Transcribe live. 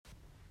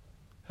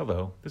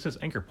Hello, this is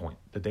Anchor Point,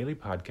 the daily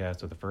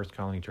podcast of the First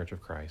Colony Church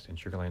of Christ in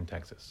Sugar Land,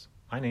 Texas.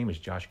 My name is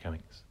Josh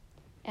Cummings.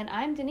 And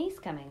I'm Denise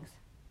Cummings.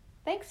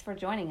 Thanks for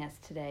joining us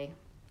today.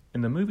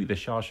 In the movie The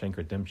Shawshank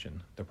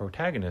Redemption, the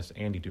protagonist,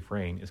 Andy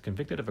Dufresne, is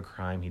convicted of a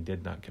crime he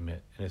did not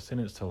commit and is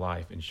sentenced to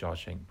life in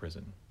Shawshank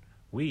Prison.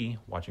 We,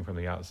 watching from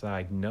the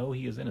outside, know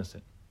he is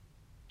innocent.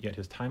 Yet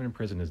his time in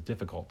prison is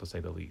difficult, to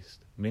say the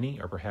least. Many,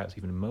 or perhaps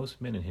even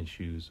most men in his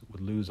shoes, would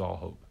lose all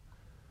hope.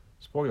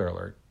 Spoiler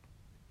alert,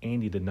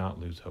 Andy did not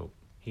lose hope.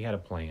 He had a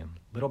plan.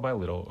 Little by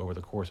little, over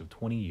the course of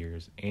 20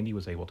 years, Andy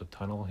was able to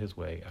tunnel his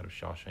way out of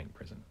Shawshank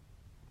Prison.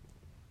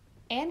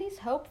 Andy's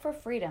hope for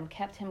freedom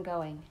kept him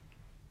going.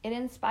 It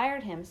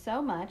inspired him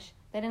so much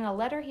that in a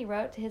letter he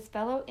wrote to his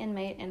fellow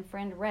inmate and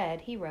friend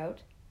Red, he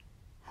wrote,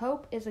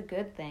 "Hope is a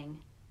good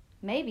thing,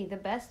 maybe the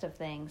best of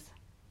things."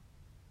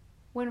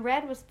 When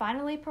Red was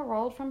finally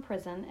paroled from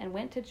prison and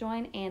went to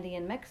join Andy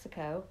in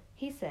Mexico,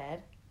 he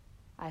said,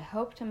 "I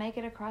hope to make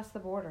it across the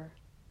border.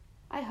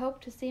 I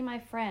hope to see my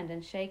friend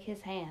and shake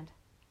his hand.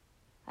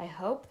 I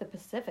hope the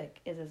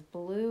Pacific is as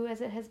blue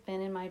as it has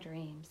been in my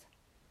dreams.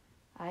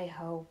 I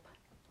hope."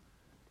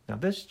 Now,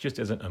 this just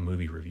isn't a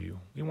movie review.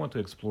 We want to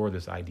explore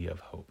this idea of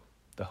hope.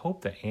 The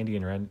hope that Andy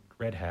and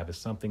Red have is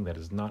something that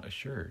is not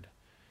assured.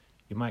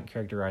 You might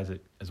characterize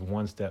it as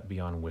one step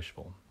beyond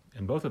wishful.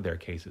 In both of their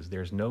cases,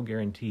 there is no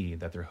guarantee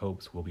that their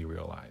hopes will be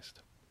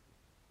realized.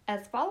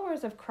 As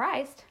followers of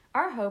Christ,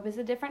 our hope is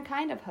a different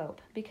kind of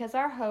hope because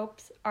our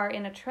hopes are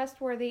in a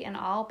trustworthy and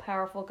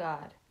all-powerful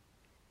God.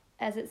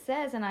 As it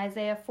says in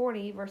Isaiah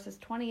 40, verses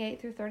 28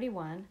 through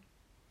 31,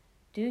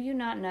 "Do you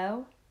not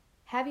know?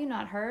 Have you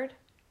not heard?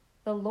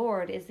 The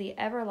Lord is the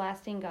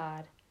everlasting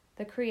God,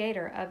 the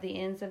creator of the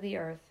ends of the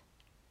earth.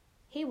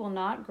 He will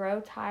not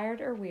grow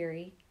tired or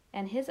weary,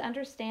 and his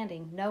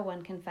understanding no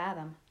one can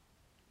fathom.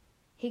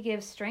 He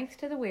gives strength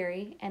to the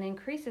weary and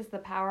increases the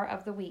power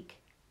of the weak.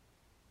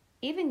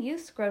 Even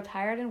youths grow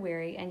tired and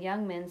weary, and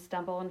young men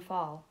stumble and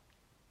fall.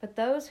 But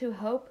those who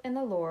hope in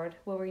the Lord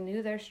will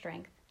renew their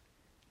strength.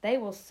 They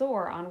will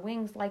soar on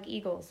wings like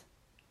eagles.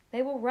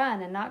 They will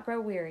run and not grow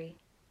weary.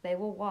 They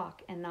will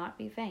walk and not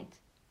be faint."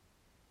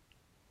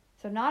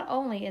 So not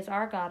only is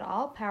our God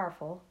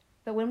all-powerful,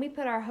 but when we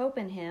put our hope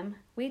in him,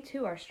 we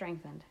too are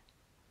strengthened.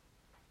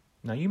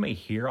 Now, you may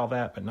hear all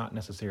that, but not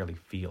necessarily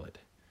feel it.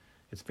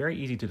 It's very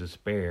easy to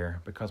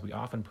despair because we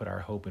often put our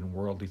hope in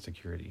worldly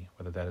security,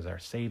 whether that is our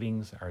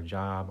savings, our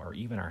job, or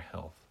even our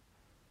health.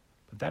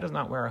 But that is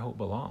not where our hope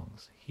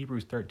belongs.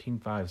 Hebrews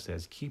 13:5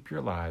 says, "Keep your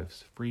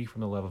lives free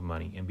from the love of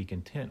money and be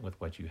content with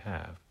what you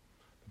have,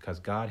 because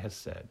God has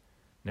said,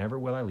 'Never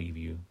will I leave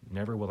you,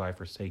 never will I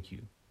forsake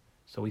you.'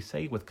 So we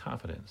say with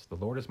confidence, 'The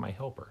Lord is my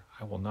helper,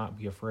 I will not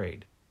be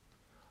afraid.'"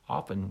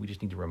 Often we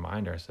just need to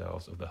remind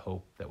ourselves of the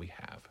hope that we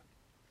have.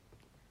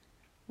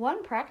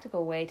 One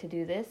practical way to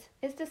do this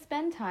is to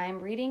spend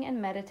time reading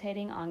and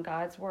meditating on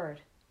God's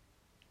Word.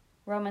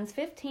 Romans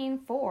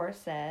 15:4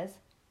 says,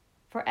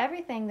 "For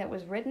everything that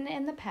was written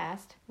in the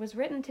past was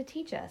written to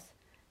teach us,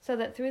 so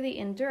that through the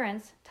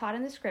endurance taught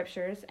in the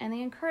Scriptures and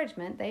the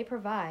encouragement they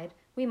provide,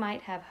 we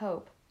might have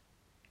hope."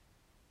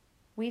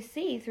 We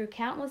see through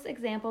countless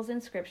examples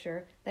in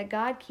Scripture that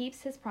God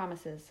keeps his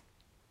promises.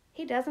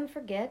 He doesn't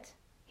forget,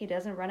 he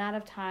doesn't run out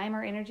of time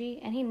or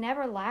energy, and he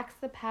never lacks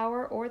the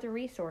power or the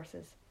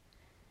resources.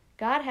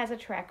 God has a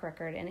track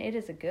record, and it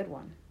is a good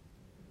one.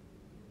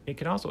 It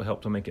can also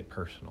help to make it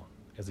personal.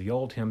 As the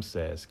old hymn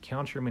says,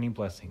 "Count your many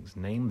blessings,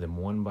 name them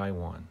one by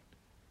one."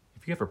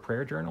 If you have a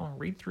prayer journal,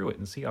 read through it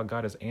and see how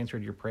God has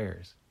answered your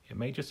prayers. It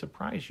may just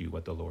surprise you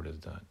what the Lord has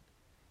done.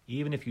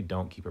 Even if you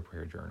don't keep a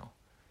prayer journal,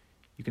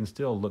 you can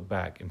still look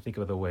back and think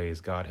of the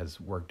ways God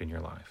has worked in your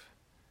life.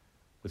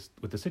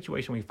 With the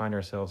situation we find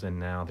ourselves in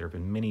now, there have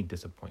been many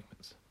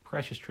disappointments.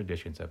 Precious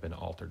traditions have been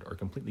altered or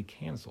completely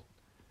canceled.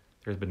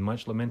 There has been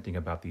much lamenting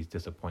about these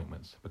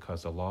disappointments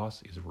because the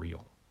loss is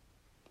real.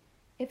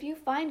 If you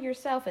find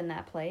yourself in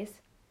that place,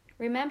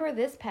 remember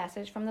this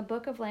passage from the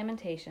book of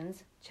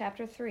Lamentations,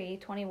 chapter 3,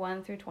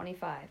 21 through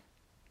 25.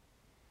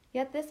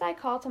 "Yet this I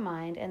call to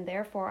mind, and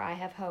therefore I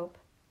have hope.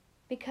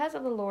 Because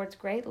of the Lord's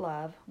great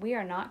love, we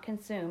are not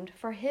consumed,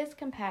 for his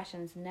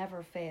compassions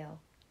never fail.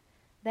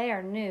 They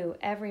are new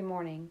every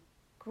morning.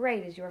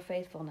 Great is your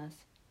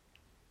faithfulness.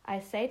 I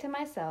say to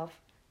myself,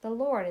 'The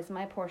Lord is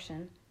my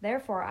portion,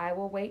 therefore I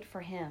will wait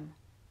for him.'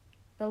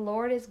 The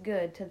Lord is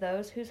good to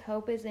those whose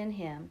hope is in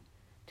him,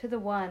 to the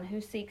one who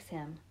seeks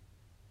him."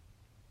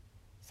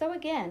 So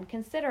again,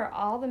 consider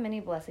all the many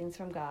blessings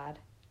from God.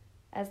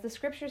 As the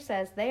scripture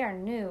says, they are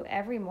new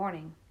every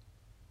morning.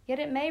 Yet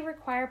it may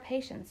require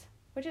patience,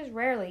 which is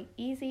rarely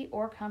easy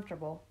or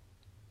comfortable.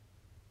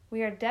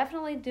 We are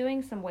definitely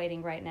doing some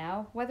waiting right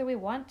now, whether we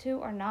want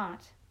to or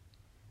not.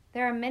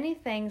 There are many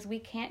things we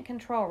can't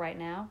control right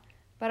now,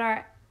 but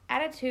our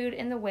attitude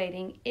in the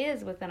waiting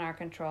is within our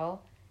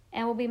control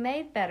and will be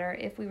made better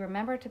if we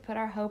remember to put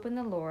our hope in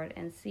the Lord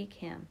and seek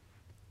him.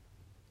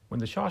 When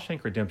The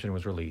Shawshank Redemption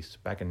was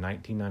released back in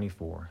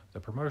 1994,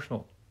 the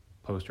promotional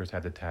posters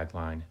had the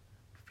tagline,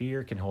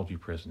 "Fear can hold you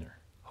prisoner.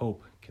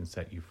 Hope can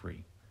set you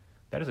free."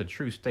 That is a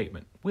true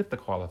statement with the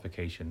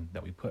qualification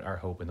that we put our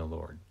hope in the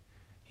Lord.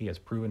 He has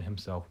proven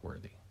himself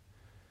worthy.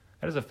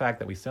 That is a fact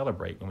that we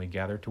celebrate when we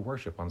gather to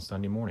worship on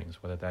Sunday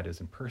mornings, whether that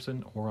is in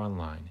person or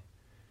online.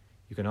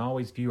 You can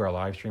always view our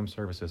live stream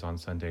services on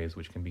Sundays,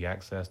 which can be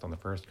accessed on the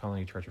First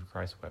Colony Church of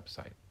Christ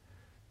website.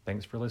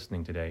 Thanks for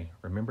listening today.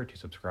 Remember to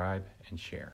subscribe and share.